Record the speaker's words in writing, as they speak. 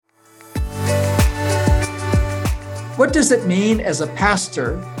What does it mean as a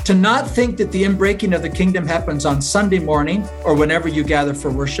pastor to not think that the inbreaking of the kingdom happens on Sunday morning or whenever you gather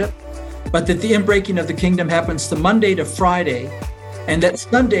for worship, but that the inbreaking of the kingdom happens to Monday to Friday, and that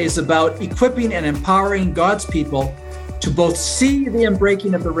Sunday is about equipping and empowering God's people to both see the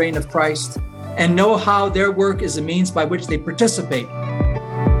inbreaking of the reign of Christ and know how their work is a means by which they participate.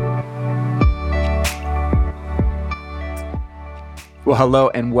 Well, hello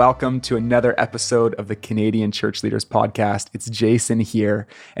and welcome to another episode of the Canadian Church Leaders Podcast. It's Jason here,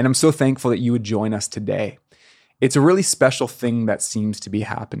 and I'm so thankful that you would join us today. It's a really special thing that seems to be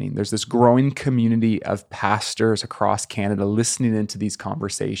happening. There's this growing community of pastors across Canada listening into these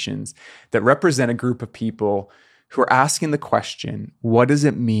conversations that represent a group of people who are asking the question, what does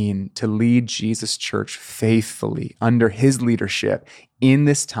it mean to lead Jesus Church faithfully under his leadership in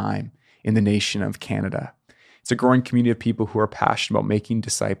this time in the nation of Canada? It's a growing community of people who are passionate about making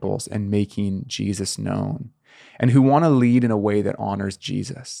disciples and making Jesus known, and who want to lead in a way that honors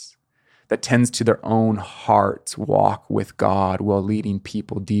Jesus, that tends to their own heart's walk with God while leading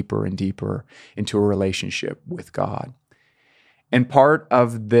people deeper and deeper into a relationship with God. And part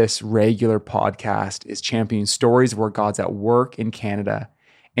of this regular podcast is championing stories where God's at work in Canada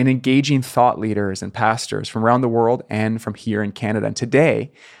and engaging thought leaders and pastors from around the world and from here in Canada. And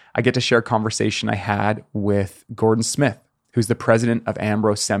today, I get to share a conversation I had with Gordon Smith, who's the president of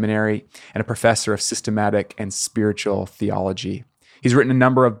Ambrose Seminary and a professor of systematic and spiritual theology. He's written a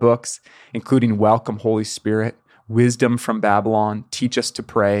number of books, including Welcome, Holy Spirit, Wisdom from Babylon, Teach Us to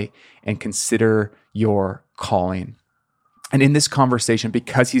Pray, and Consider Your Calling. And in this conversation,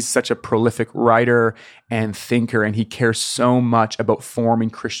 because he's such a prolific writer and thinker, and he cares so much about forming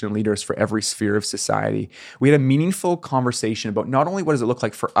Christian leaders for every sphere of society, we had a meaningful conversation about not only what does it look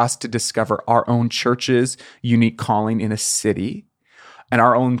like for us to discover our own church's unique calling in a city, and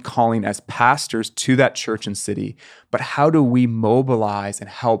our own calling as pastors to that church and city, but how do we mobilize and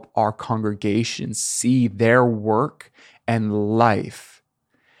help our congregations see their work and life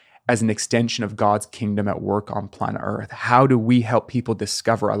as an extension of God's kingdom at work on planet Earth? How do we help people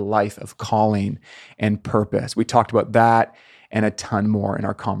discover a life of calling and purpose? We talked about that and a ton more in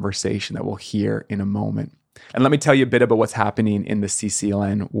our conversation that we'll hear in a moment. And let me tell you a bit about what's happening in the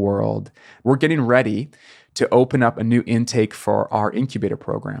CCLN world. We're getting ready to open up a new intake for our incubator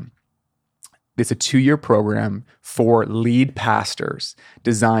program. It's a 2-year program for lead pastors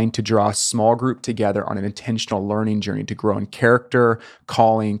designed to draw a small group together on an intentional learning journey to grow in character,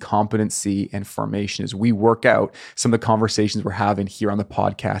 calling, competency, and formation as we work out some of the conversations we're having here on the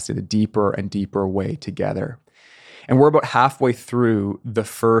podcast in a deeper and deeper way together. And we're about halfway through the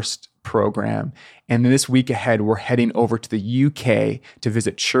first program. And this week ahead, we're heading over to the UK to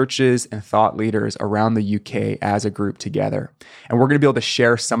visit churches and thought leaders around the UK as a group together. And we're going to be able to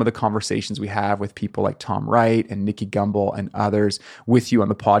share some of the conversations we have with people like Tom Wright and Nikki Gumbel and others with you on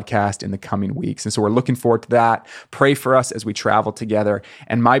the podcast in the coming weeks. And so we're looking forward to that. Pray for us as we travel together.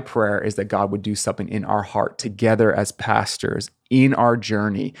 And my prayer is that God would do something in our heart together as pastors in our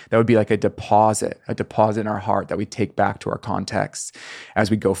journey that would be like a deposit in our heart that we take back to our contexts as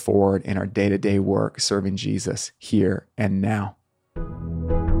we go forward in our day-to-day work serving Jesus here and now.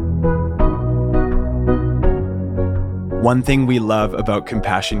 One thing we love about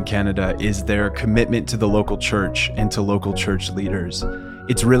Compassion Canada is their commitment to the local church and to local church leaders.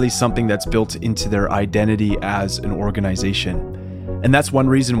 It's really something that's built into their identity as an organization. And that's one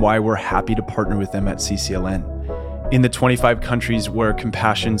reason why we're happy to partner with them at CCLN. In the 25 countries where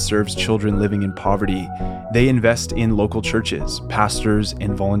Compassion serves children living in poverty, they invest in local churches, pastors,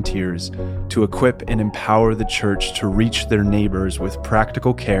 and volunteers to equip and empower the church to reach their neighbors with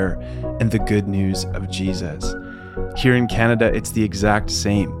practical care and the good news of Jesus. Here in Canada, it's the exact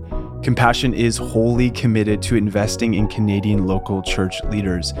same. Compassion is wholly committed to investing in Canadian local church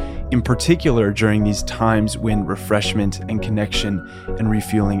leaders, in particular during these times when refreshment and connection and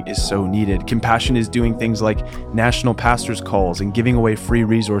refueling is so needed. Compassion is doing things like national pastors' calls and giving away free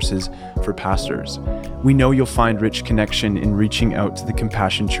resources for pastors. We know you'll find rich connection in reaching out to the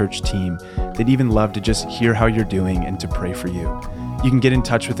Compassion Church team. They'd even love to just hear how you're doing and to pray for you. You can get in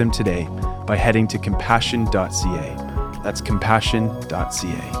touch with them today by heading to compassion.ca. That's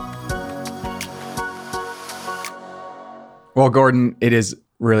compassion.ca. Well, Gordon, it is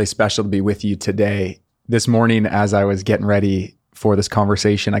really special to be with you today. This morning, as I was getting ready for this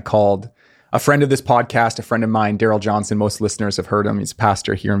conversation, I called a friend of this podcast, a friend of mine, Daryl Johnson. Most listeners have heard him. He's a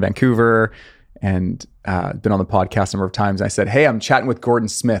pastor here in Vancouver and been on the podcast a number of times. I said, hey, I'm chatting with Gordon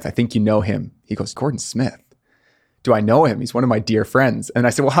Smith. I think you know him. He goes, Gordon Smith? Do I know him? He's one of my dear friends. And I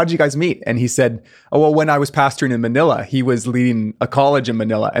said, well, how did you guys meet? And he said, oh, well, when I was pastoring in Manila, he was leading a college in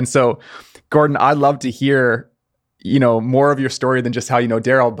Manila. And so, Gordon, I'd love to hear more of your story than just how you know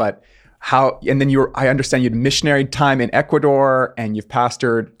Daryl, but and then I understand you had missionary time in Ecuador and you've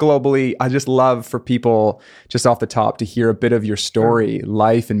pastored globally. I just love for people just off the top to hear a bit of your story,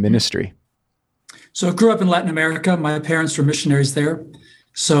 life and ministry. So I grew up in Latin America. My parents were missionaries there.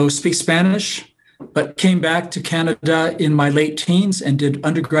 So speak Spanish, but came back to Canada in my late teens and did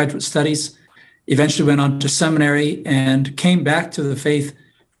undergraduate studies. Eventually went on to seminary and came back to the faith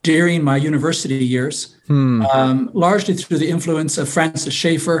during my university years, largely through the influence of Francis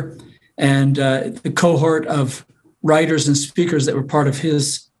Schaeffer and the cohort of writers and speakers that were part of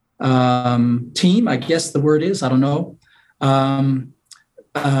his team, I guess the word is, I don't know.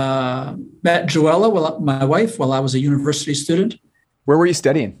 Met Joella, my wife, while I was a university student. Where were you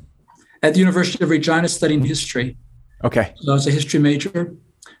studying? At the University of Regina, studying history. Okay. So I was a history major.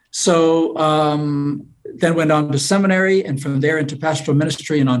 So then went on to seminary and from there into pastoral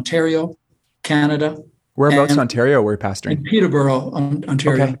ministry in Ontario, Canada. Whereabouts in Ontario were you pastoring? In Peterborough,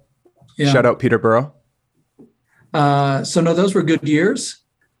 Ontario. Okay. Yeah. Shout out Peterborough. So no, those were good years.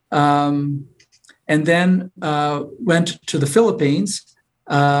 And then went to the Philippines.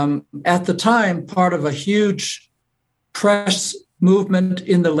 At the time, part of a huge press movement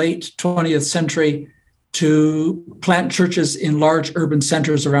in the late 20th century to plant churches in large urban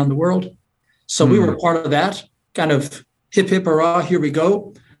centers around the world. So we were part of that, kind of hip, hip, hurrah, here we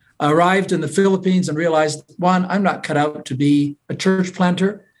go. Arrived in the Philippines and realized, one, I'm not cut out to be a church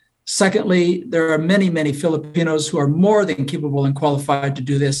planter. Secondly, there are many, many Filipinos who are more than capable and qualified to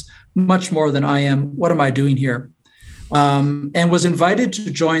do this, much more than I am. What am I doing here? And was invited to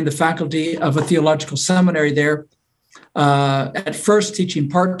join the faculty of a theological seminary there. At first teaching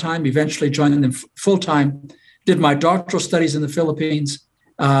part-time, eventually joining them full-time, did my doctoral studies in the Philippines,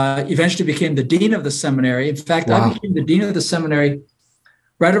 eventually became the dean of the seminary. In fact, wow. I became the dean of the seminary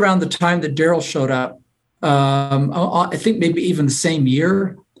right around the time that Daryl showed up. I think maybe even the same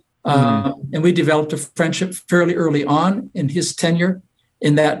year. And we developed a friendship fairly early on in his tenure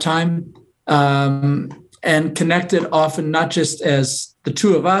in that time, and connected often not just as the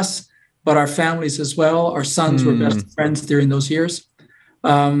two of us, but our families as well. Our sons were best friends during those years.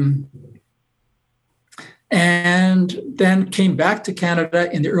 And then came back to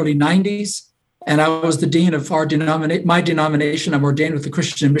Canada in the early 90s. And I was the dean of my denomination. I'm ordained with the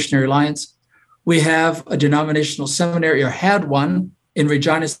Christian Missionary Alliance. We have a denominational seminary, or had one, in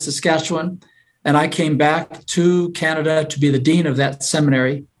Regina, Saskatchewan. And I came back to Canada to be the dean of that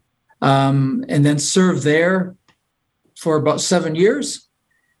seminary, and then served there for about 7 years.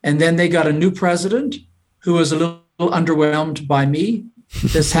 And then they got a new president who was a little underwhelmed by me.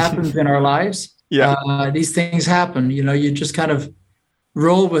 This happens in our lives. Yeah. These things happen. You just kind of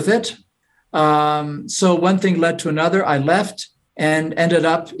roll with it. So one thing led to another. I left and ended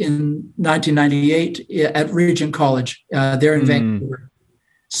up in 1998 at Regent College there in Vancouver.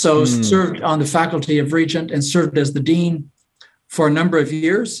 So served on the faculty of Regent and served as the dean for a number of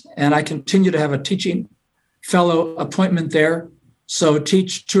years. And I continue to have a teaching fellow appointment there. So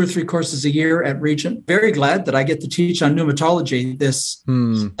teach 2 or 3 courses a year at Regent. Very glad that I get to teach on pneumatology this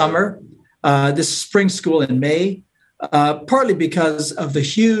summer, this spring school in May, partly because of the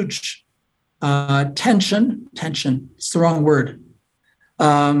huge tension, it's the wrong word,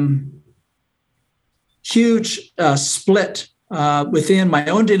 huge split within my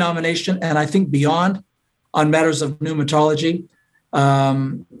own denomination and I think beyond on matters of pneumatology.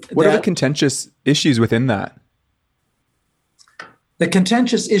 What are the contentious issues within that? The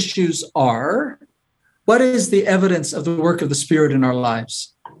contentious issues are, what is the evidence of the work of the Spirit in our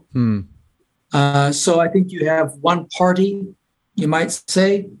lives? So I think you have one party, you might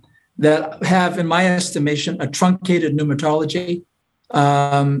say, that have, in my estimation, a truncated pneumatology.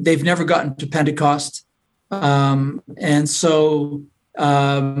 They've never gotten to Pentecost. And so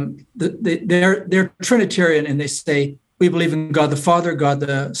they're Trinitarian, and they say, we believe in God the Father, God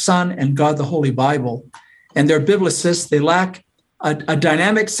the Son, and God the Holy Bible. And they're biblicists. They lack a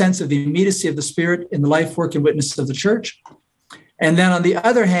dynamic sense of the immediacy of the Spirit in the life, work, and witness of the church. And then on the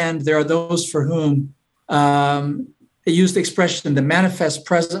other hand, there are those for whom they use the expression the manifest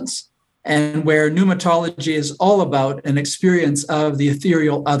presence, and where pneumatology is all about an experience of the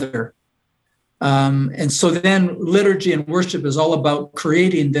ethereal other. And so then liturgy and worship is all about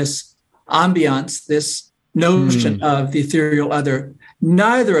creating this ambiance, this notion of the ethereal other.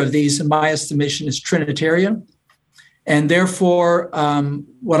 Neither of these, in my estimation, is Trinitarian. And therefore,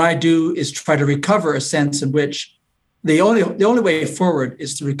 what I do is try to recover a sense in which the only way forward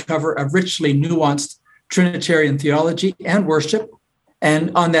is to recover a richly nuanced Trinitarian theology and worship.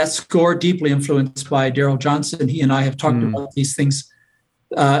 And on that score, deeply influenced by Daryl Johnson. He and I have talked about these things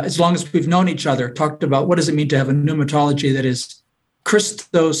as long as we've known each other, talked about what does it mean to have a pneumatology that is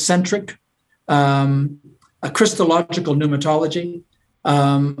Christocentric, a Christological pneumatology,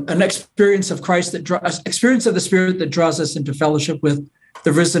 an experience of Christ experience of the Spirit that draws us into fellowship with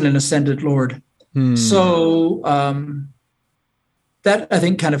the risen and ascended Lord. So that, I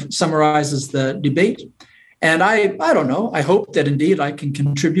think, kind of summarizes the debate. And I don't know, I hope that indeed I can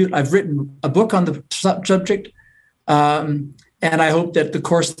contribute. I've written a book on the subject, and I hope that the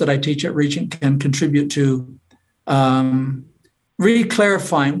course that I teach at Regent can contribute to really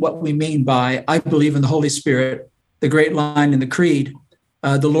clarifying what we mean by, I believe in the Holy Spirit, the great line in the Creed,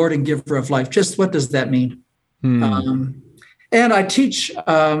 the Lord and giver of life. Just what does that mean? And I teach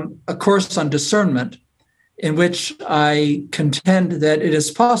a course on discernment in which I contend that it is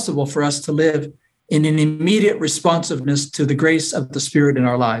possible for us to live in an immediate responsiveness to the grace of the Spirit in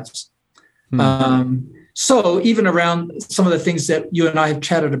our lives. So even around some of the things that you and I have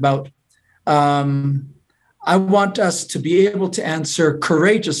chatted about, I want us to be able to answer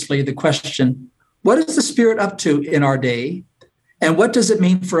courageously the question, what is the Spirit up to in our day? And what does it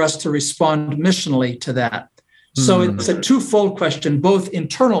mean for us to respond missionally to that? So it's a twofold question, both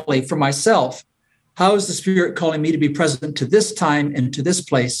internally for myself, how is the Spirit calling me to be present to this time and to this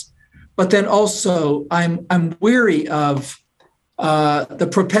place? But then also I'm weary of the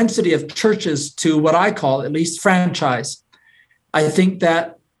propensity of churches to what I call at least franchise. I think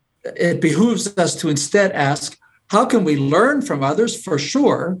that it behooves us to instead ask, how can we learn from others for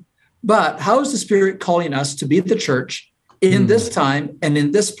sure, but how is the Spirit calling us to be the church in this time and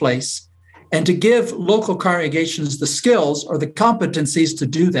in this place, and to give local congregations the skills or the competencies to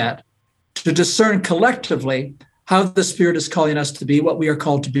do that, to discern collectively how the Spirit is calling us to be what we are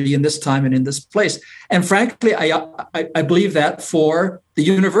called to be in this time and in this place. And frankly, I believe that for the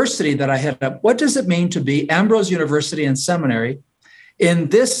university that I head up. What does it mean to be Ambrose University and Seminary in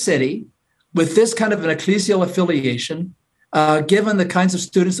this city with this kind of an ecclesial affiliation, given the kinds of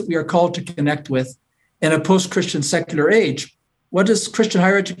students that we are called to connect with in a post-Christian secular age? What does Christian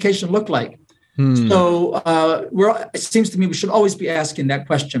higher education look like? So it seems to me we should always be asking that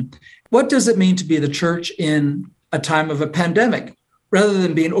question. What does it mean to be the church in a time of a pandemic? Rather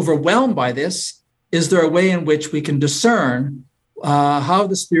than being overwhelmed by this, is there a way in which we can discern how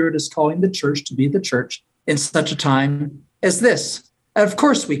the Spirit is calling the church to be the church in such a time as this? And of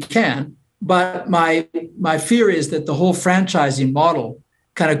course we can, but my fear is that the whole franchising model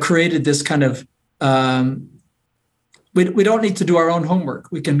kind of created this kind of we don't need to do our own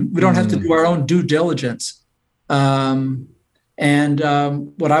homework. We don't have to do our own due diligence. What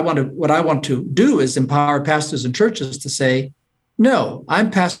I want to do is empower pastors and churches to say, no,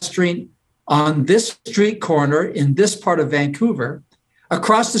 I'm pastoring on this street corner in this part of Vancouver.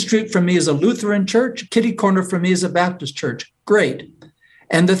 Across the street from me is a Lutheran church. Kitty corner from me is a Baptist church. Great.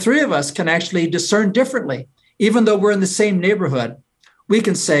 And the three of us can actually discern differently, even though we're in the same neighborhood. We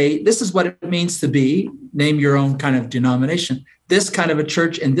can say, this is what it means to be, name your own kind of denomination, this kind of a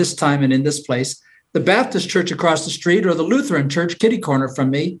church in this time and in this place. The Baptist church across the street or the Lutheran church, kitty corner from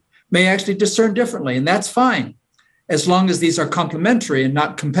me, may actually discern differently. And that's fine, as long as these are complementary and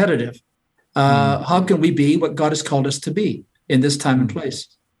not competitive. How can we be what God has called us to be in this time and place?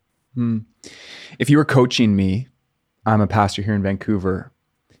 If you were coaching me, I'm a pastor here in Vancouver,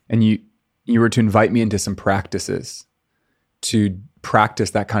 and you were to invite me into some practices to practice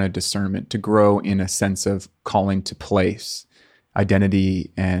that kind of discernment, to grow in a sense of calling to place,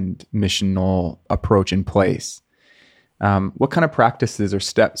 identity and missional approach in place. What kind of practices or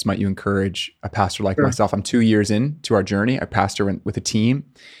steps might you encourage a pastor like myself? I'm 2 years into our journey. I pastor with a team,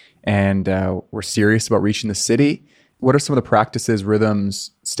 and we're serious about reaching the city. What are some of the practices,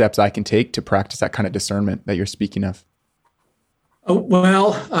 rhythms, steps I can take to practice that kind of discernment that you're speaking of? Oh,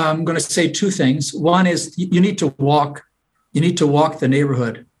 well, I'm going to say two things. One is you need to walk the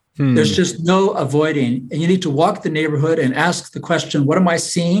neighborhood. There's just no avoiding. And you need to walk the neighborhood and ask the question, what am I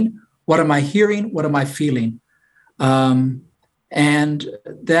seeing? What am I hearing? What am I feeling? And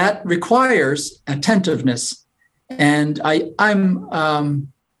that requires attentiveness. And I'm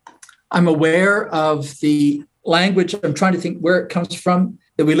aware of the language. I'm trying to think where it comes from,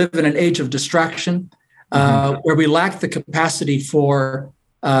 that we live in an age of distraction, where we lack the capacity for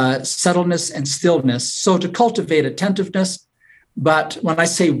settledness and stillness. So to cultivate attentiveness, but when I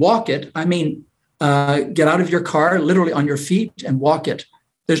say walk it, I mean get out of your car, literally on your feet, and walk it.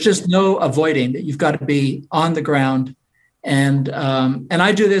 There's just no avoiding that. You've got to be on the ground, and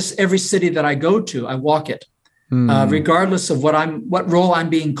I do this every city that I go to. I walk it, regardless of what role I'm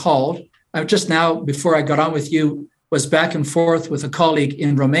being called. I just now, before I got on with you, was back and forth with a colleague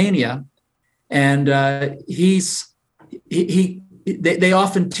in Romania, and he they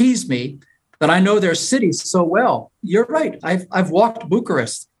often tease me that I know their cities so well. You're right. I've walked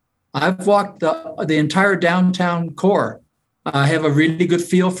Bucharest. I've walked the entire downtown core. I have a really good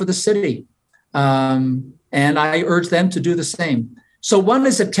feel for the city. And I urge them to do the same. So one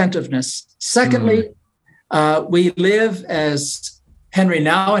is attentiveness. Secondly, we live, as Henry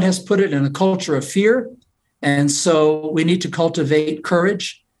Nouwen has put it, in a culture of fear. And so we need to cultivate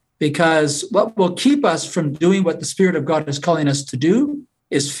courage, because what will keep us from doing what the Spirit of God is calling us to do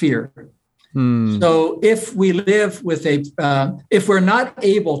is fear. So if we live with if we're not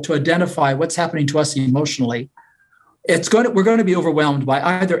able to identify what's happening to us emotionally, we're going to be overwhelmed by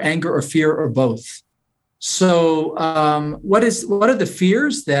either anger or fear or both. So what are the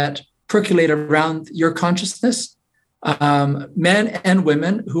fears that percolate around your consciousness? Men and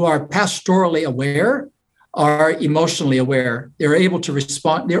women who are pastorally aware are emotionally aware. They're able to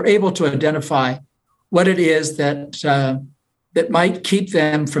respond. They're able to identify what it is that might keep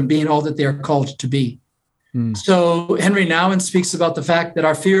them from being all that they're called to be. So Henry Nouwen speaks about the fact that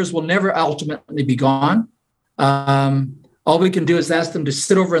our fears will never ultimately be gone. All we can do is ask them to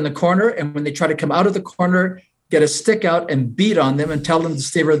sit over in the corner, and when they try to come out of the corner, get a stick out and beat on them and tell them to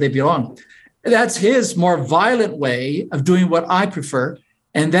stay where they belong. That's his more violent way of doing what I prefer,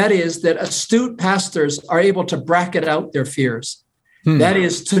 and that is that astute pastors are able to bracket out their fears. That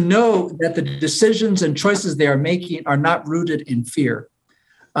is to know that the decisions and choices they are making are not rooted in fear.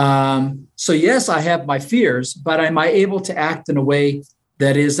 So yes, I have my fears, but am I able to act in a way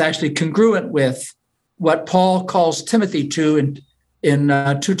that is actually congruent with what Paul calls Timothy to in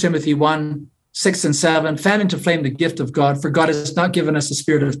 2 Timothy 1:6-7, fan into flame the gift of God, for God has not given us a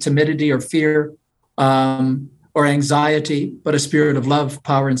spirit of timidity or fear or anxiety, but a spirit of love,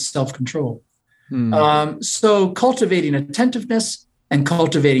 power, and self-control. So cultivating attentiveness and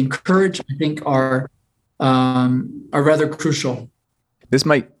cultivating courage, I think, are rather crucial. This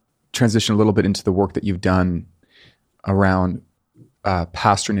might transition a little bit into the work that you've done around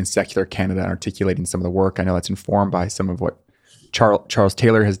pastoring in secular Canada and articulating some of the work. I know that's informed by some of what Charles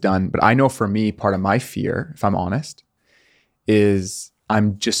Taylor has done. But I know for me, part of my fear, if I'm honest, is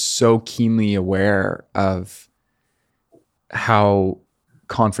I'm just so keenly aware of how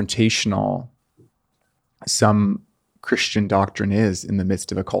confrontational some Christian doctrine is in the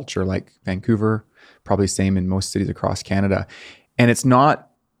midst of a culture like Vancouver, probably same in most cities across Canada. And it's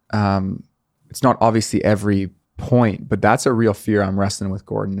not obviously every point, but that's a real fear I'm wrestling with,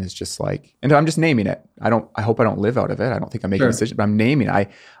 Gordon, is just like, and I'm just naming it. I hope I don't live out of it. I don't think I'm making a decision, but I'm naming it.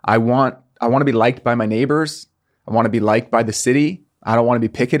 I want to be liked by my neighbors. I want to be liked by the city. I don't want to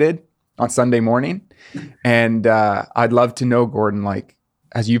be picketed on Sunday morning. And I'd love to know, Gordon, like,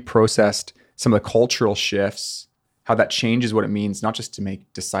 as you processed some of the cultural shifts, how that changes what it means, not just to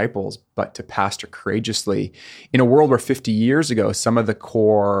make disciples, but to pastor courageously in a world where 50 years ago, some of the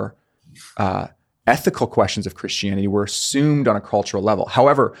core ethical questions of Christianity were assumed on a cultural level.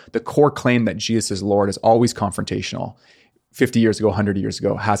 However, the core claim that Jesus is Lord is always confrontational. 50 years ago, 100 years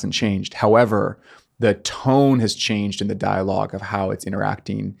ago, hasn't changed. However, the tone has changed in the dialogue of how it's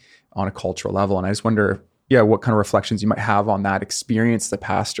interacting on a cultural level. And I just wonder, what kind of reflections you might have on that experience, the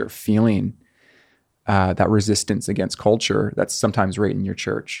pastor feeling that resistance against culture that's sometimes right in your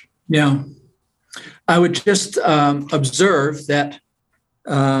church. Yeah. I would just observe that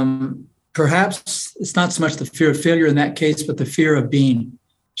perhaps it's not so much the fear of failure in that case, but the fear of being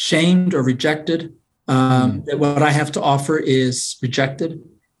shamed or rejected, that what I have to offer is rejected,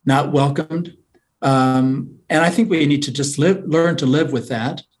 not welcomed. And I think we need to just learn to live with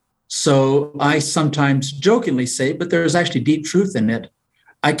that. So I sometimes jokingly say, but there's actually deep truth in it.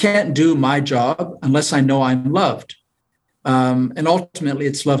 I can't do my job unless I know I'm loved. And ultimately,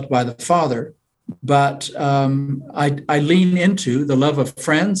 it's loved by the Father. But I lean into the love of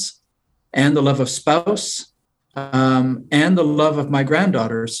friends and the love of spouse and the love of my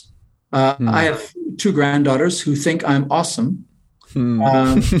granddaughters. I have 2 granddaughters who think I'm awesome.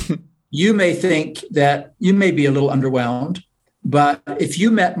 You may think that you may be a little underwhelmed, but if you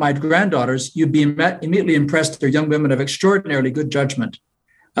met my granddaughters, you'd be immediately impressed. They're young women of extraordinarily good judgment.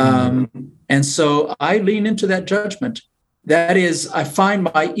 And so I lean into that judgment. That is, I find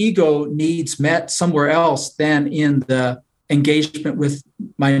my ego needs met somewhere else than in the engagement with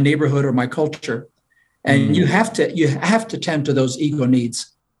my neighborhood or my culture. And you have to tend to those ego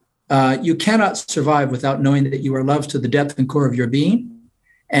needs. You cannot survive without knowing that you are loved to the depth and core of your being.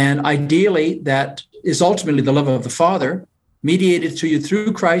 And ideally, that is ultimately the love of the Father, mediated to you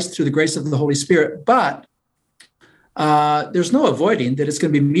through Christ, through the grace of the Holy Spirit. But there's no avoiding that it's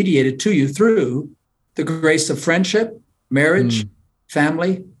going to be mediated to you through the grace of friendship, marriage,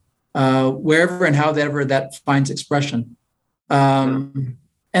 family, wherever and however that finds expression. And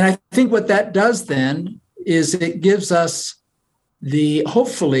I think what that does then is it gives us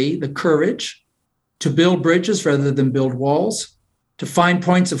hopefully the courage to build bridges rather than build walls, to find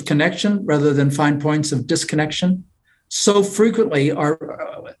points of connection rather than find points of disconnection. So frequently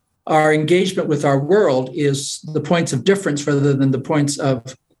our engagement with our world is the points of difference rather than the points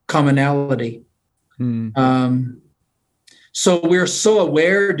of commonality. So we're so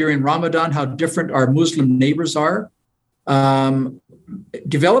aware during Ramadan how different our Muslim neighbors are.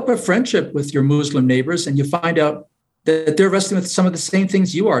 Develop a friendship with your Muslim neighbors, and you find out that they're wrestling with some of the same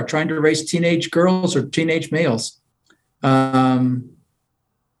things you are, trying to raise teenage girls or teenage males. And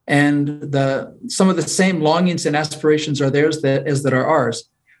some of the same longings and aspirations are theirs as that are ours.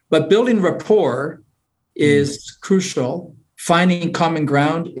 But building rapport is crucial. Finding common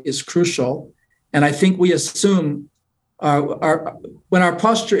ground is crucial. And I think we assume when our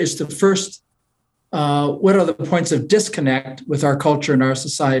posture is to first, what are the points of disconnect with our culture and our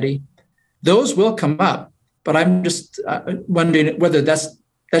society? Those will come up, but I'm just wondering whether that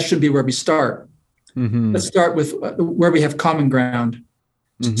should be where we start. Let's start with where we have common ground.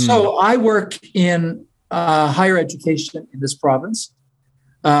 So I work in higher education in this province.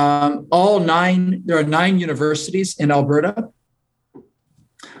 There are 9 universities in Alberta.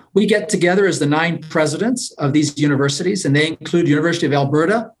 We get together as the 9 presidents of these universities, and they include University of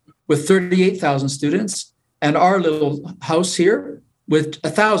Alberta with 38,000 students, and our little house here with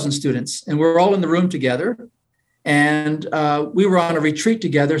 1,000 students. And we're all in the room together. And we were on a retreat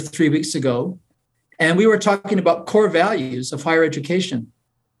together 3 weeks ago, and we were talking about core values of higher education.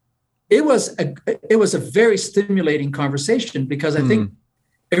 It was a very stimulating conversation because I think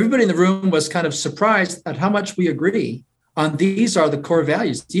everybody in the room was kind of surprised at how much we agree on these are the core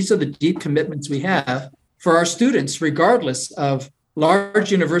values. These are the deep commitments we have for our students, regardless of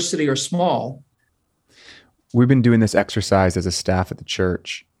large university or small. We've been doing this exercise as a staff at the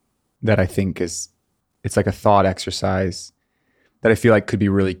church that I think it's like a thought exercise that I feel like could be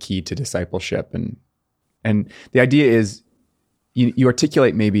really key to discipleship. And the idea is you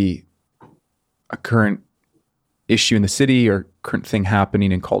articulate maybe a current issue in the city or current thing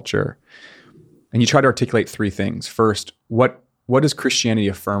happening in culture. And you try to articulate 3 things. First, what does Christianity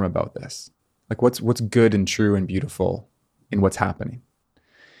affirm about this? Like what's good and true and beautiful in what's happening?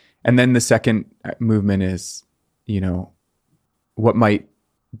 And then the second movement is, what might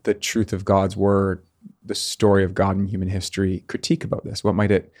the truth of God's word, the story of God in human history critique about this? What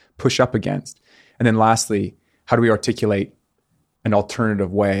might it push up against? And then lastly, how do we articulate an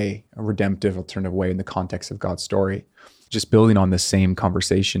alternative way, a redemptive alternative way in the context of God's story? Just building on the same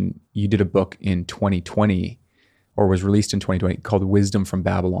conversation, you did a book in 2020, or was released in 2020, called Wisdom from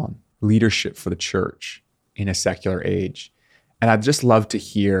Babylon, Leadership for the Church in a Secular Age. And I'd just love to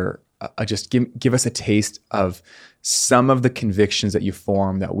hear, just give us a taste of some of the convictions that you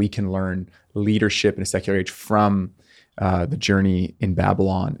form that we can learn leadership in a secular age from the journey in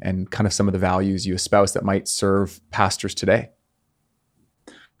Babylon, and kind of some of the values you espouse that might serve pastors today.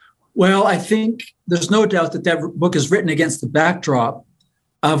 Well, I think there's no doubt that book is written against the backdrop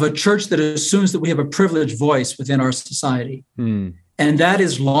of a church that assumes that we have a privileged voice within our society. And that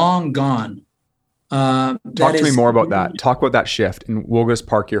is long gone. Talk to me more about that. Talk about that shift. And we'll just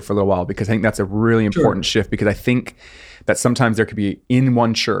park here for a little while, because I think that's a really important shift, because I think that sometimes there could be in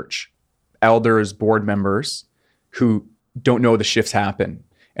one church, elders, board members who don't know the shifts happen.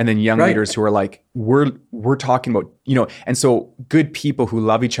 And then young leaders who are like, we're talking about, and so good people who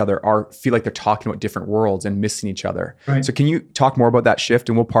love each other feel like they're talking about different worlds and missing each other. Right. So can you talk more about that shift?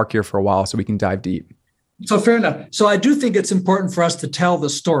 And we'll park here for a while so we can dive deep. So fair enough. So I do think it's important for us to tell the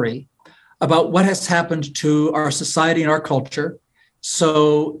story about what has happened to our society and our culture.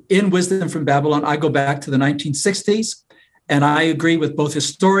 So in Wisdom from Babylon, I go back to the 1960s, and I agree with both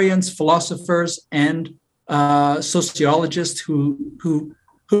historians, philosophers, and sociologists who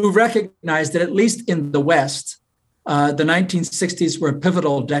recognized that, at least in the West, the 1960s were a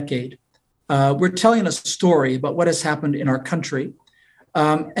pivotal decade. We're telling a story about what has happened in our country.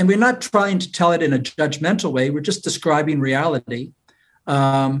 And we're not trying to tell it in a judgmental way. We're just describing reality.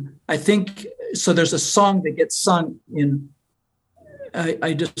 I think, so there's a song that gets sung in,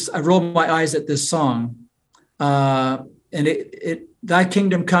 I roll my eyes at this song. And it Thy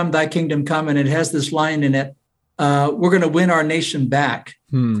kingdom come, and it has this line in it, we're going to win our nation back.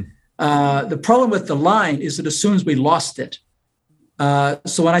 The problem with the line is it assumes we lost it.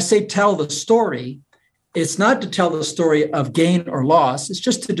 So when I say tell the story, it's not to tell the story of gain or loss. It's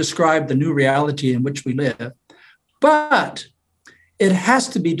just to describe the new reality in which we live. But it has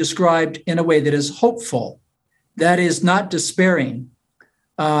to be described in a way that is hopeful, that is not despairing.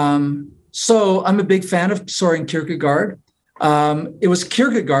 So I'm a big fan of Søren Kierkegaard. It was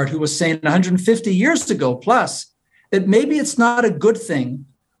Kierkegaard who was saying 150 years ago plus that maybe it's not a good thing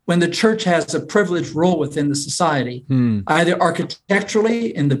when the church has a privileged role within the society, either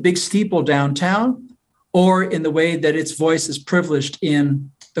architecturally in the big steeple downtown, or in the way that its voice is privileged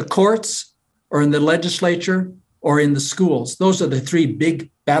in the courts or in the legislature or in the schools. Those are the three big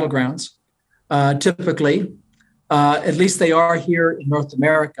battlegrounds, typically. At least they are here in North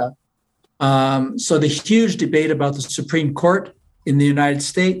America. So the huge debate about the Supreme Court in the United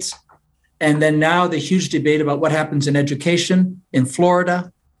States, and then now the huge debate about what happens in education in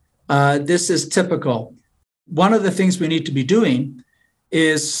Florida. This is typical. One of the things we need to be doing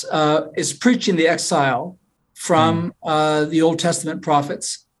is preaching the exile from the Old Testament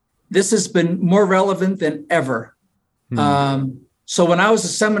prophets. This has been more relevant than ever. So when I was a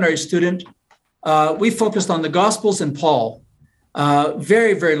seminary student, we focused on the Gospels and Paul,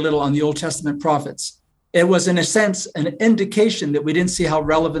 very, very little on the Old Testament prophets. It was, in a sense, an indication that we didn't see how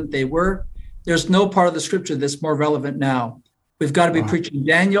relevant they were. There's no part of the scripture that's more relevant now. We've got to be preaching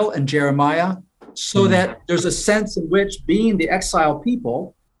Daniel and Jeremiah so that there's a sense in which, being the exile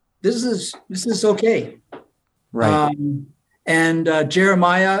people, this is okay. Right. And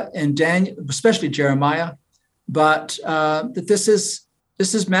Jeremiah and Daniel, especially Jeremiah, but that this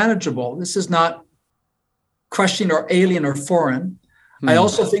is manageable. This is not crushing or alien or foreign. I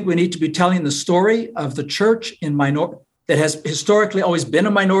also think we need to be telling the story of the church that has historically always been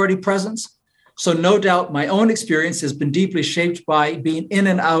a minority presence. So no doubt my own experience has been deeply shaped by being in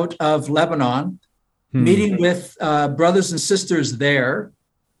and out of Lebanon, meeting with brothers and sisters there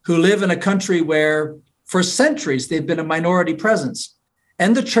who live in a country where for centuries they've been a minority presence,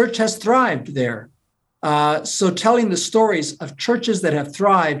 and the church has thrived there. So telling the stories of churches that have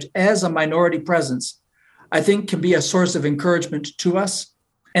thrived as a minority presence, I think, can be a source of encouragement to us.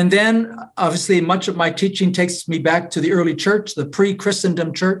 And then, obviously, much of my teaching takes me back to the early church, the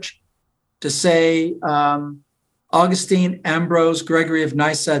pre-Christendom church, to say Augustine, Ambrose, Gregory of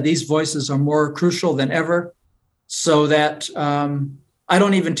Nyssa, these voices are more crucial than ever, so that I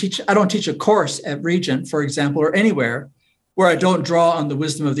don't teach a course at Regent, for example, or anywhere where I don't draw on the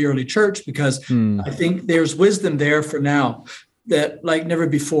wisdom of the early church, because I think there's wisdom there for now that like never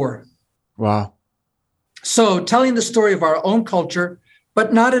before. Wow. So telling the story of our own culture,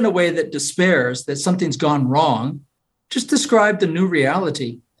 but not in a way that despairs that something's gone wrong, just describe the new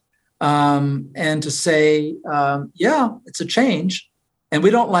reality. And to say, yeah, it's a change, and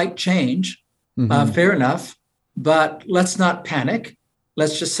we don't like change, fair enough, but let's not panic.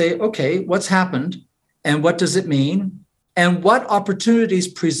 Let's just say, okay, what's happened, and what does it mean, and what opportunities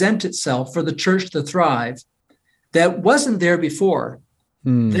present itself for the church to thrive that wasn't there before.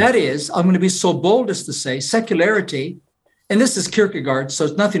 That is, I'm going to be so bold as to say, secularity, and this is Kierkegaard, so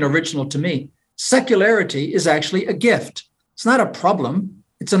it's nothing original to me. Secularity is actually a gift. It's not a problem.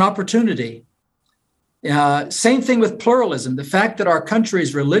 It's an opportunity. Same thing with pluralism. The fact that our country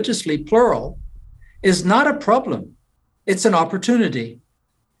is religiously plural is not a problem. It's an opportunity.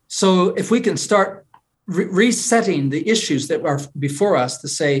 So if we can start resetting the issues that are before us to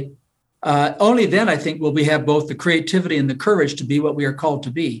say, only then I think will we have both the creativity and the courage to be what we are called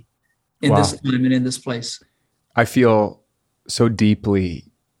to be in this time and in this place. I feel so deeply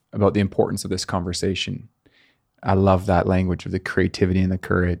about the importance of this conversation. I love that language of the creativity and the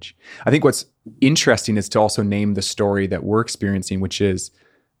courage. I think what's interesting is to also name the story that we're experiencing, which is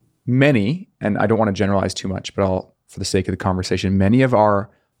many, and I don't want to generalize too much, but for the sake of the conversation, many of our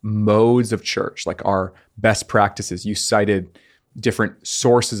modes of church, like our best practices, you cited different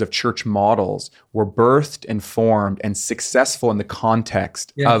sources of church models, were birthed and formed and successful in the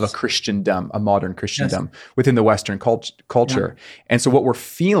context of a Christendom, a modern Christendom within the Western culture. Yeah. And so what we're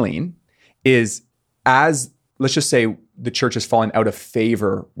feeling is, as let's just say the church has fallen out of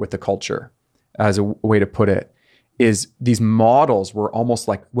favor with the culture, as a way to put it, is these models were almost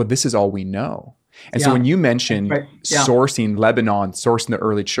like, well, this is all we know. And so when you mentioned sourcing Lebanon, sourcing the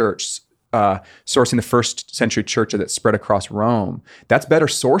early church, sourcing the first century church that spread across Rome, that's better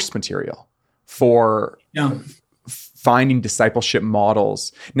source material for finding discipleship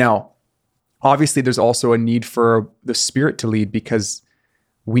models. Now, obviously, there's also a need for the Spirit to lead, because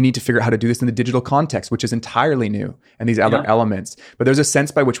we need to figure out how to do this in the digital context, which is entirely new, and these other elements. But there's a sense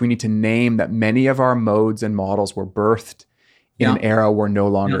by which we need to name that many of our modes and models were birthed in an era we're no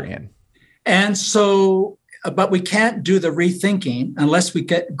longer in. And so, but we can't do the rethinking unless we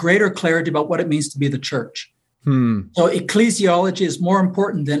get greater clarity about what it means to be the church. So ecclesiology is more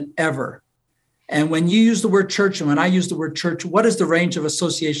important than ever. And when you use the word church, and when I use the word church, what is the range of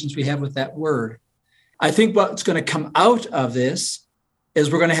associations we have with that word? I think what's going to come out of this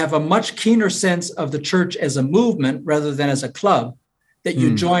is we're going to have a much keener sense of the church as a movement rather than as a club that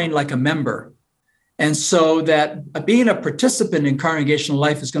you join like a member. And so that being a participant in congregational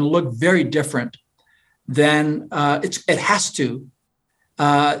life is going to look very different than it has to,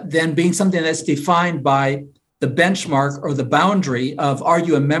 than being something that's defined by the benchmark or the boundary of, are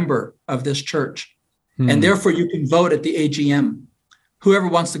you a member of this church? And therefore you can vote at the AGM, whoever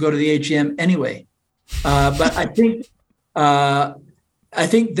wants to go to the AGM anyway. But I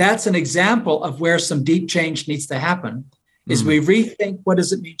think that's an example of where some deep change needs to happen, is we rethink what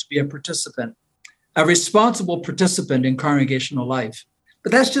does it mean to be a participant, a responsible participant in congregational life.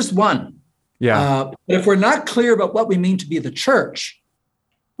 But that's just one. Yeah. But if we're not clear about what we mean to be the church,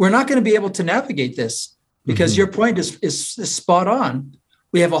 we're not going to be able to navigate this, because your point is spot on.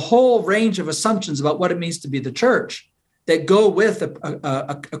 We have a whole range of assumptions about what it means to be the church that go with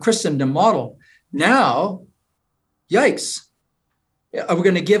a Christendom model. Now, yikes. Are we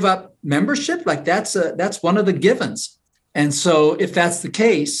going to give up membership? Like that's one of the givens. And so if that's the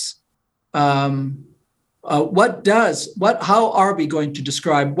case, how are we going to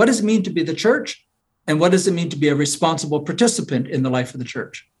describe what does it mean to be the church? And what does it mean to be a responsible participant in the life of the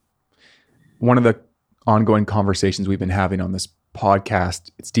church? One of the ongoing conversations we've been having on this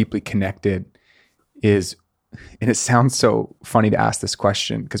podcast, it's deeply connected, and it sounds so funny to ask this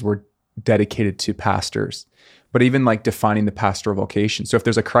question because we're dedicated to pastors, but even like defining the pastoral vocation. So if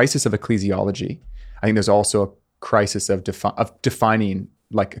there's a crisis of ecclesiology, I think there's also a crisis of defining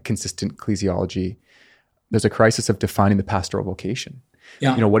like a consistent ecclesiology. There's a crisis of defining the pastoral vocation.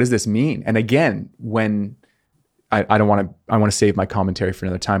 Yeah. What does this mean? And again, when I want to save my commentary for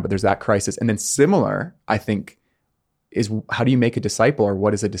another time, but there's that crisis. And then similar, I think, is how do you make a disciple, or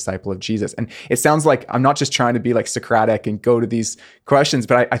what is a disciple of Jesus? And it sounds like I'm not just trying to be like Socratic and go to these questions,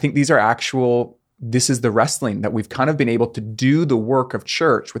 but I think these are this is the wrestling that we've kind of been able to do the work of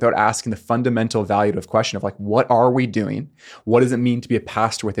church without asking the fundamental valuative question of like, what are we doing? What does it mean to be a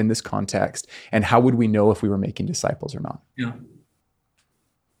pastor within this context? And how would we know if we were making disciples or not? Yeah.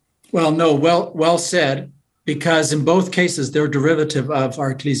 Well, no, well said, because in both cases, they're derivative of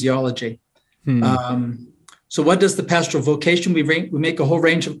our ecclesiology. So what does the pastoral vocation? We make a whole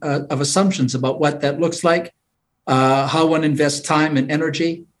range of assumptions about what that looks like, how one invests time and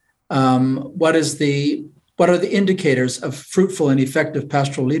energy. What are the indicators of fruitful and effective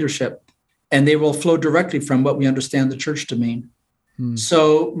pastoral leadership? And they will flow directly from what we understand the church to mean.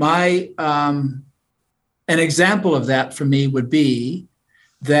 So an example of that for me would be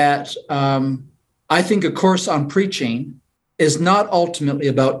that I think a course on preaching is not ultimately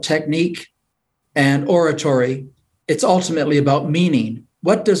about technique and oratory. It's ultimately about meaning.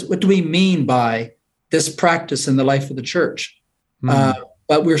 What do we mean by this practice in the life of the church?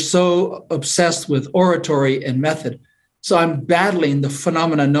 But we're so obsessed with oratory and method. So I'm battling the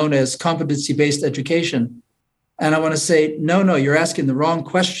phenomena known as competency-based education. And I want to say, no, you're asking the wrong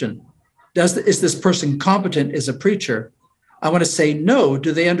question. Is this person competent as a preacher? I want to say, no,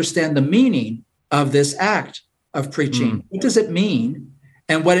 do they understand the meaning of this act of preaching? What does it mean?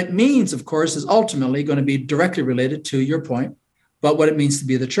 And what it means, of course, is ultimately going to be directly related to your point about what it means to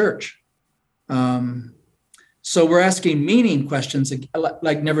be the church. So we're asking meaning questions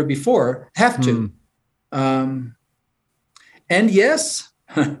like never before, have to. And yes,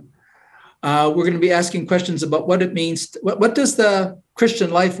 we're going to be asking questions about what it means. What does the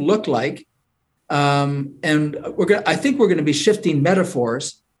Christian life look like? And I think we're going to be shifting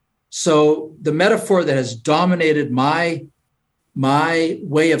metaphors. So the metaphor that has dominated my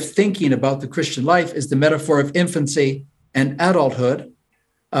way of thinking about the Christian life is the metaphor of infancy and adulthood.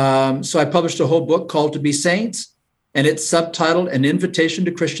 So I published a whole book called To Be Saints, and it's subtitled An Invitation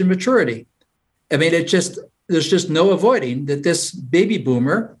to Christian Maturity. I mean, there's just no avoiding that this baby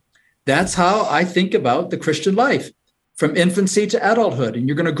boomer, that's how I think about the Christian life, from infancy to adulthood, and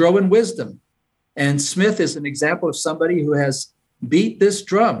you're going to grow in wisdom. And Smith is an example of somebody who has beat this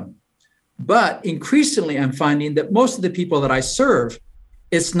drum. But increasingly, I'm finding that most of the people that I serve,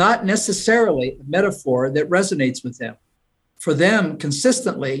 it's not necessarily a metaphor that resonates with them. For them,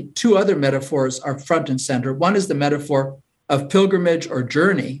 consistently, two other metaphors are front and center. One is the metaphor of pilgrimage or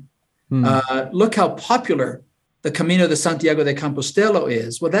journey. Look how popular the Camino de Santiago de Compostela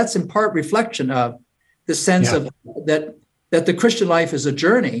is. Well, that's in part reflection of the sense of that the Christian life is a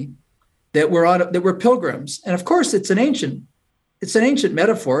journey, that we're pilgrims. And of course, it's an ancient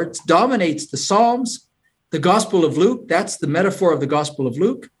metaphor. It dominates the Psalms, the Gospel of Luke. That's the metaphor of the Gospel of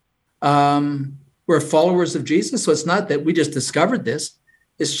Luke. We're followers of Jesus. So it's not that we just discovered this.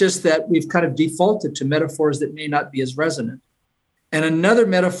 It's just that we've kind of defaulted to metaphors that may not be as resonant. And another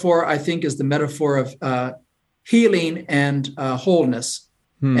metaphor, I think, is the metaphor of healing and wholeness.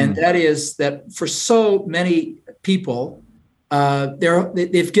 And that is that for so many people,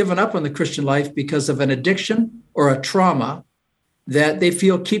 they've given up on the Christian life because of an addiction or a trauma that they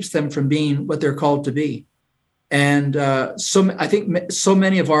feel keeps them from being what they're called to be. And I think so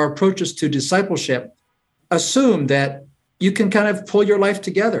many of our approaches to discipleship assume that you can kind of pull your life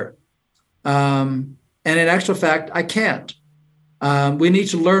together. And in actual fact, I can't. We need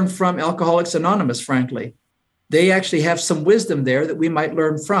to learn from Alcoholics Anonymous, frankly. They actually have some wisdom there that we might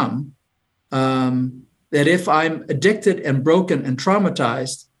learn from, that if I'm addicted and broken and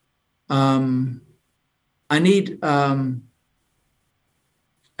traumatized, I need a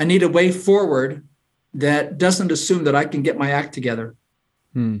way forward that doesn't assume that I can get my act together.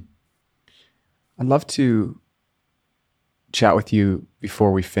 I'd love to chat with you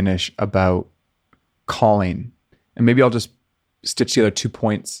before we finish about calling. And maybe I'll just stitch together 2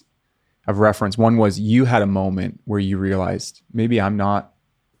 points of reference. One was you had a moment where you realized maybe I'm not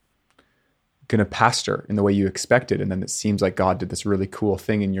going to pastor in the way you expected. And then it seems like God did this really cool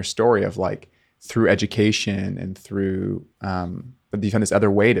thing in your story of like through education and through, but you found this other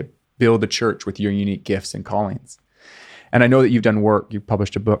way to build the church with your unique gifts and callings. And I know that you've done work. You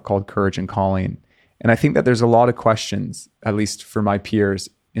published a book called Courage and Calling. And I think that there's a lot of questions, at least for my peers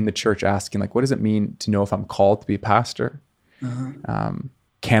in the church, asking like, what does it mean to know if I'm called to be a pastor?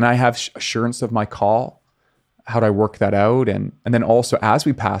 Can I have assurance of my call? How do I work that out? And then also as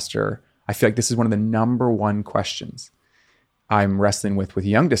we pastor, I feel like this is one of the number one questions I'm wrestling with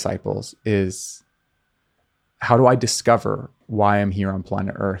young disciples is how do I discover why I'm here on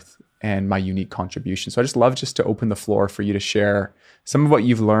planet Earth and my unique contribution? So I just love just to open the floor for you to share some of what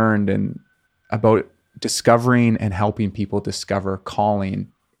you've learned and about discovering and helping people discover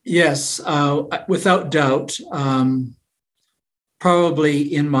calling. Yes, without doubt.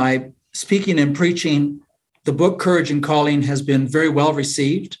 Probably in my speaking and preaching, the book Courage and Calling has been very well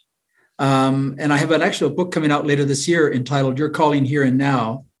received. And I have an actual book coming out later this year entitled Your Calling Here and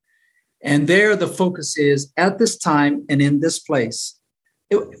Now. And there the focus is at this time and in this place.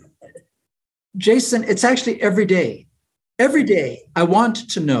 Jason, it's actually every day. Every day I want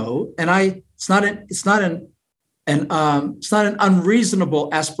to know, and it's not an unreasonable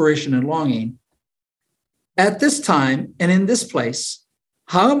aspiration and longing. At this time and in this place,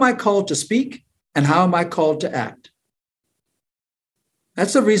 how am I called to speak and how am I called to act?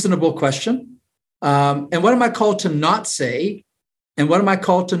 That's a reasonable question. And what am I called to not say? And what am I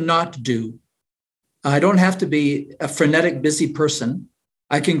called to not do? I don't have to be a frenetic, busy person.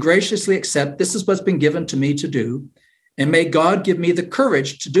 I can graciously accept this is what's been given to me to do. And may God give me the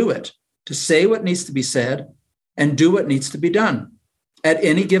courage to do it, to say what needs to be said and do what needs to be done at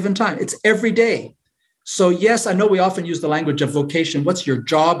any given time. It's every day. So yes, I know we often use the language of vocation. What's your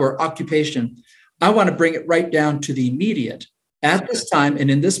job or occupation? I want to bring it right down to the immediate. At this time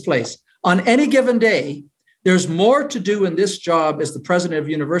and in this place, on any given day, there's more to do in this job as the president of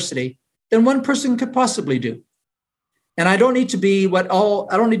university than one person could possibly do. And I don't need to be I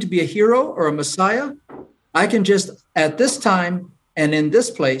don't need to be a hero or a messiah. I can just, at this time and in this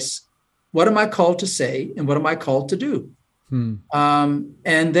place, what am I called to say and what am I called to do? And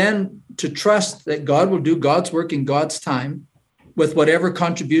then to trust that God will do God's work in God's time with whatever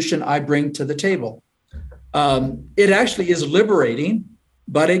contribution I bring to the table. It actually is liberating,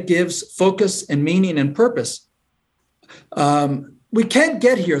 but it gives focus and meaning and purpose. We can't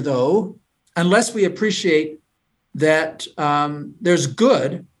get here, though, unless we appreciate that there's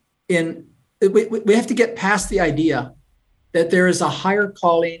good in, we have to get past the idea that there is a higher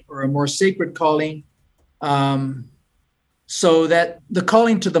calling or a more sacred calling, so that the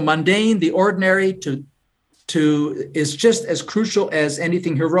calling to the mundane, the ordinary, to is just as crucial as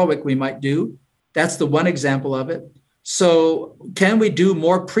anything heroic we might do. That's the one example of it. So can we do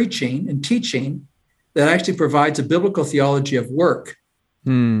more preaching and teaching that actually provides a biblical theology of work,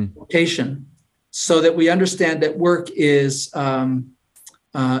 vocation, so that we understand that work is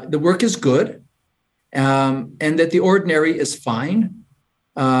the work is good, and that the ordinary is fine.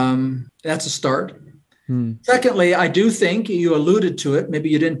 That's a start. Secondly, I do think you alluded to it. Maybe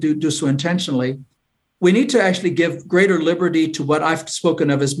you didn't do so intentionally. We need to actually give greater liberty to what I've spoken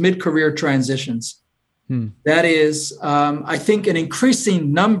of as mid-career transitions. That is, I think an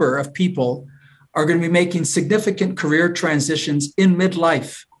increasing number of people are going to be making significant career transitions in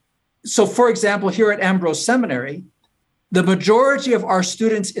midlife. So, for example, here at Ambrose Seminary, the majority of our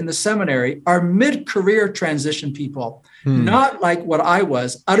students in the seminary are mid-career transition people, not like what I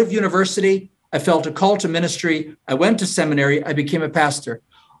was. Out of university, I felt a call to ministry. I went to seminary. I became a pastor.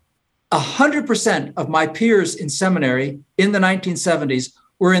 100% of my peers in seminary in the 1970s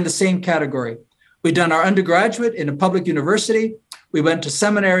were in the same category. We'd done our undergraduate in a public university. We went to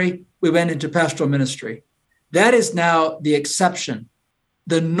seminary. We went into pastoral ministry. That is now the exception.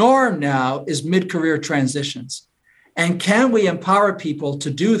 The norm now is mid-career transitions. And can we empower people to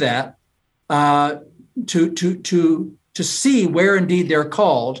do that, to see where indeed they're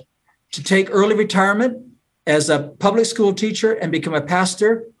called, to take early retirement as a public school teacher and become a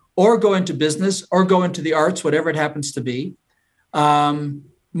pastor, or go into business, or go into the arts, whatever it happens to be.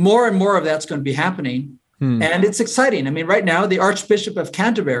 More and more of that's going to be happening. And it's exciting. I mean, right now, the Archbishop of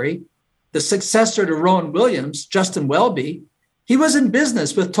Canterbury, the successor to Rowan Williams, Justin Welby, he was in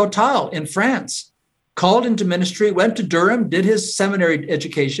business with Total in France, called into ministry, went to Durham, did his seminary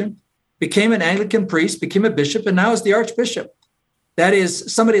education, became an Anglican priest, became a bishop, and now is the Archbishop. That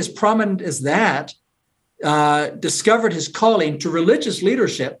is, somebody as prominent as that discovered his calling to religious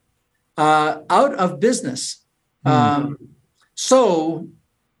leadership out of business. So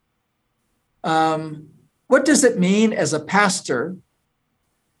what does it mean as a pastor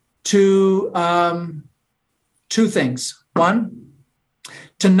to two things? One,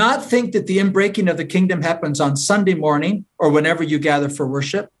 to not think that the inbreaking of the kingdom happens on Sunday morning or whenever you gather for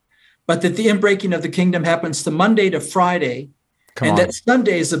worship, but that the inbreaking of the kingdom happens to Monday to Friday, that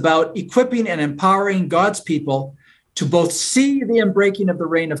Sunday is about equipping and empowering God's people to both see the inbreaking of the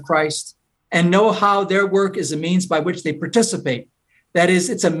reign of Christ and know how their work is a means by which they participate. That is,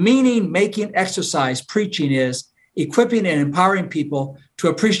 it's a meaning-making exercise. Preaching is equipping and empowering people to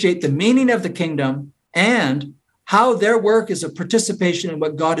appreciate the meaning of the kingdom and how their work is a participation in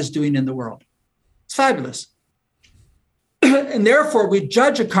what God is doing in the world. It's fabulous. And therefore, we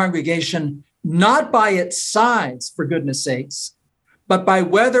judge a congregation not by its size, for goodness sakes, but by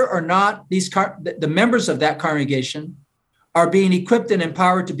whether or not the members of that congregation are being equipped and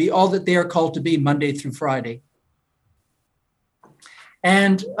empowered to be all that they are called to be Monday through Friday.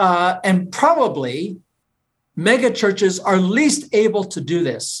 And probably mega churches are least able to do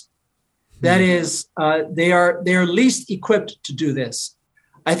this. That is, they are least equipped to do this.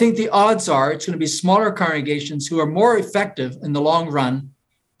 I think the odds are it's going to be smaller congregations who are more effective in the long run,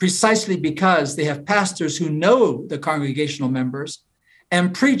 precisely because they have pastors who know the congregational members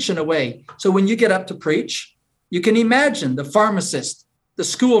and preach in a way. So when you get up to preach, you can imagine the pharmacist, the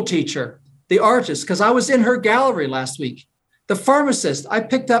school teacher, the artist, because I was in her gallery last week. The pharmacist, I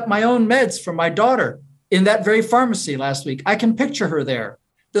picked up my own meds for my daughter in that very pharmacy last week. I can picture her there.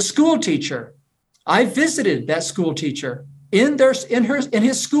 The school teacher, I visited that school teacher in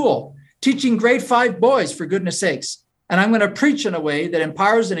his school, teaching grade 5 boys, for goodness sakes. And I'm going to preach in a way that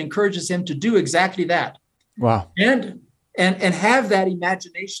empowers and encourages him to do exactly that. Wow. And have that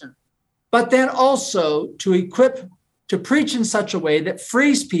imagination, but then also to equip, to preach in such a way that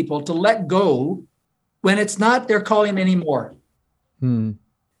frees people to let go when it's not their calling anymore.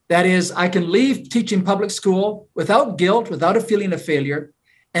 That is, I can leave teaching public school without guilt, without a feeling of failure,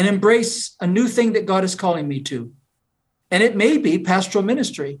 and embrace a new thing that God is calling me to. And it may be pastoral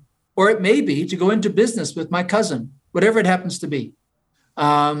ministry, or it may be to go into business with my cousin, whatever it happens to be.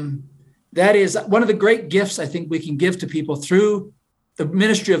 That is one of the great gifts I think we can give to people through the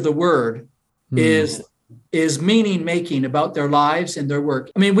ministry of the word is meaning making about their lives and their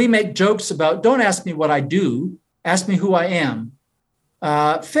work. I mean, we make jokes about, don't ask me what I do, ask me who I am.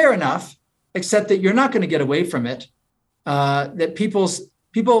 Fair enough, except that you're not going to get away from it. That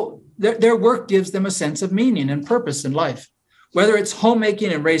their work gives them a sense of meaning and purpose in life, whether it's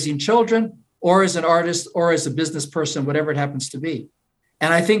homemaking and raising children, or as an artist, or as a business person, whatever it happens to be.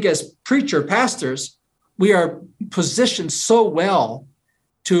 And I think as pastors, we are positioned so well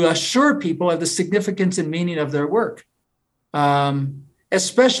to assure people of the significance and meaning of their work,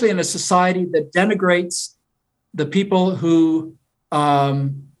 especially in a society that denigrates the people who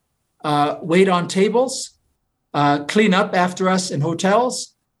wait on tables, clean up after us in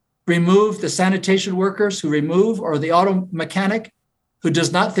hotels, remove the sanitation workers who remove, or the auto mechanic who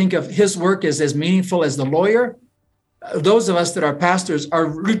does not think of his work as meaningful as the lawyer. Those of us that are pastors are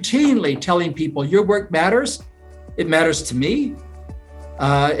routinely telling people, your work matters. It matters to me,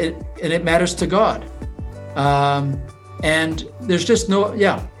 and it matters to God. And there's just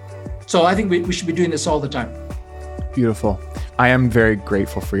So I think we should be doing this all the time. Beautiful. I am very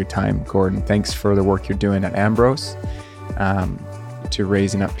grateful for your time, Gordon. Thanks for the work you're doing at Ambrose, to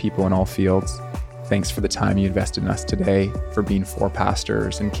raising up people in all fields. Thanks for the time you invested in us today, for being for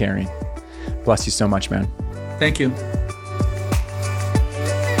pastors and caring. Bless you so much, man. Thank you.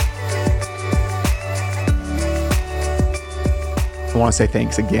 I want to say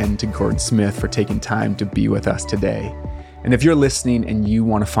thanks again to Gordon Smith for taking time to be with us today. And if you're listening and you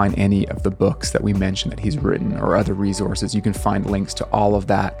want to find any of the books that we mentioned that he's written or other resources, you can find links to all of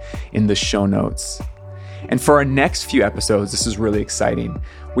that in the show notes. And for our next few episodes, this is really exciting.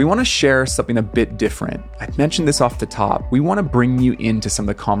 We want to share something a bit different. I mentioned this off the top. We want to bring you into some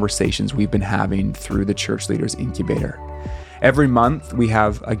of the conversations we've been having through the Church Leaders Incubator. Every month, we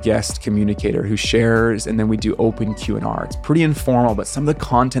have a guest communicator who shares, and then we do open Q&R. It's pretty informal, but some of the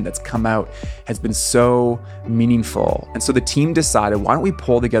content that's come out has been so meaningful. And so the team decided, why don't we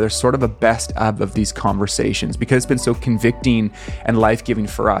pull together sort of a best of these conversations? Because it's been so convicting and life-giving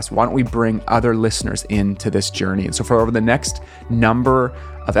for us, why don't we bring other listeners into this journey? And so for over the next number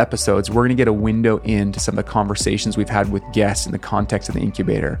of episodes, we're going to get a window into some of the conversations we've had with guests in the context of the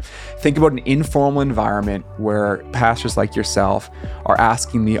incubator. Think about an informal environment where pastors like yourself are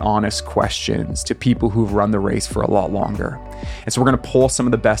asking the honest questions to people who've run the race for a lot longer. And so we're going to pull some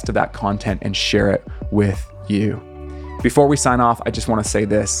of the best of that content and share it with you. Before we sign off, I just want to say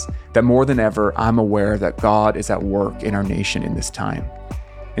this, that more than ever, I'm aware that God is at work in our nation in this time.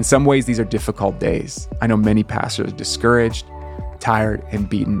 In some ways, these are difficult days. I know many pastors are discouraged, tired, and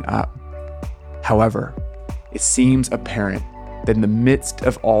beaten up. However, it seems apparent that in the midst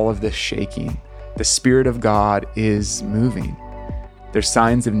of all of this shaking, the Spirit of God is moving. There's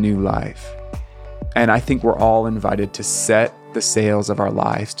signs of new life. And I think we're all invited to set the sails of our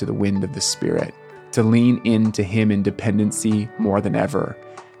lives to the wind of the Spirit, to lean into Him in dependency more than ever,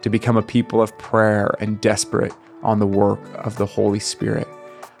 to become a people of prayer and desperate on the work of the Holy Spirit.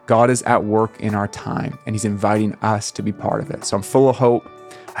 God is at work in our time, and He's inviting us to be part of it. So I'm full of hope.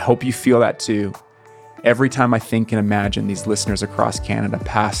 I hope you feel that too. Every time I think and imagine these listeners across Canada,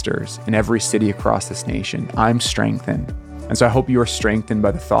 pastors in every city across this nation, I'm strengthened. And so I hope you are strengthened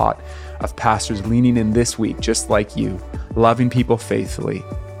by the thought of pastors leaning in this week, just like you, loving people faithfully,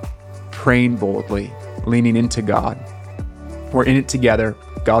 praying boldly, leaning into God. We're in it together.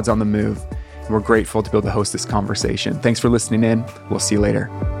 God's on the move. And we're grateful to be able to host this conversation. Thanks for listening in. We'll see you later.